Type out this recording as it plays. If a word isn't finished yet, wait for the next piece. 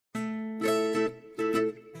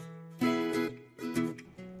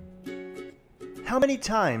How many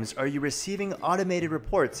times are you receiving automated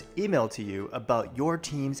reports emailed to you about your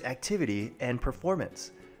team's activity and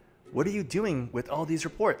performance? What are you doing with all these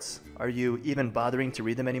reports? Are you even bothering to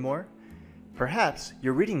read them anymore? Perhaps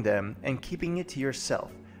you're reading them and keeping it to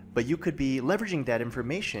yourself, but you could be leveraging that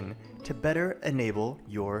information to better enable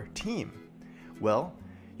your team. Well,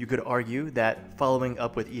 you could argue that following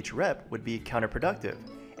up with each rep would be counterproductive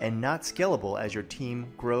and not scalable as your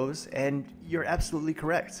team grows, and you're absolutely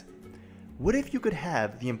correct. What if you could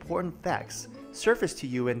have the important facts surface to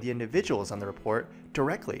you and the individuals on the report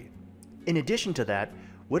directly? In addition to that,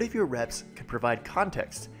 what if your reps could provide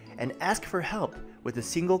context and ask for help with a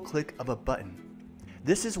single click of a button?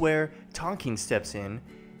 This is where Tonkean steps in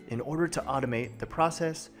order to automate the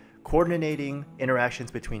process, coordinating interactions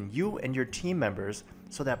between you and your team members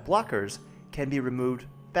so that blockers can be removed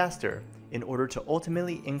faster in order to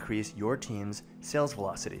ultimately increase your team's sales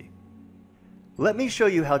velocity. Let me show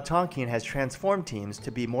you how Tonkean has transformed teams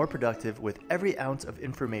to be more productive with every ounce of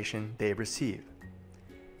information they receive.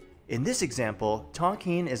 In this example,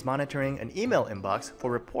 Tonkean is monitoring an email inbox for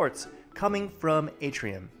reports coming from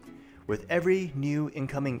Atrium. With every new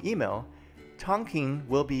incoming email, Tonkean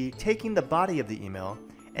will be taking the body of the email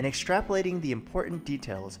and extrapolating the important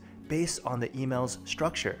details based on the email's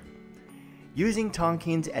structure. Using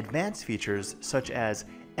Tonkean's advanced features such as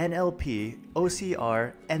NLP,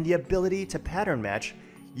 OCR, and the ability to pattern match,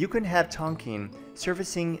 you can have Tonkean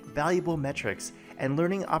surfacing valuable metrics and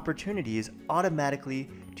learning opportunities automatically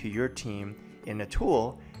to your team in a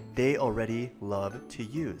tool they already love to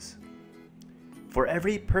use. For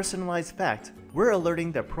every personalized fact, we're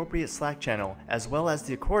alerting the appropriate Slack channel as well as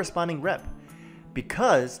the corresponding rep.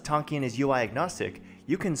 Because Tonkean is UI agnostic,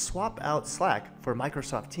 you can swap out Slack for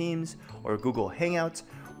Microsoft Teams or Google Hangouts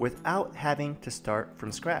without having to start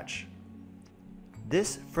from scratch.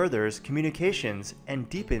 This furthers communications and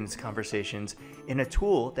deepens conversations in a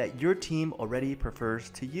tool that your team already prefers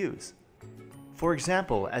to use. For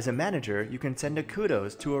example, as a manager, you can send a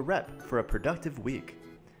kudos to a rep for a productive week.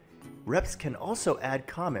 Reps can also add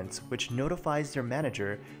comments which notifies their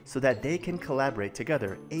manager so that they can collaborate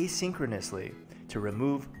together asynchronously to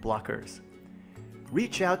remove blockers.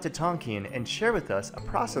 Reach out to Tonkean and share with us a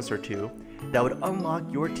process or two that would unlock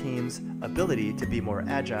your team's ability to be more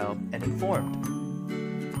agile and informed.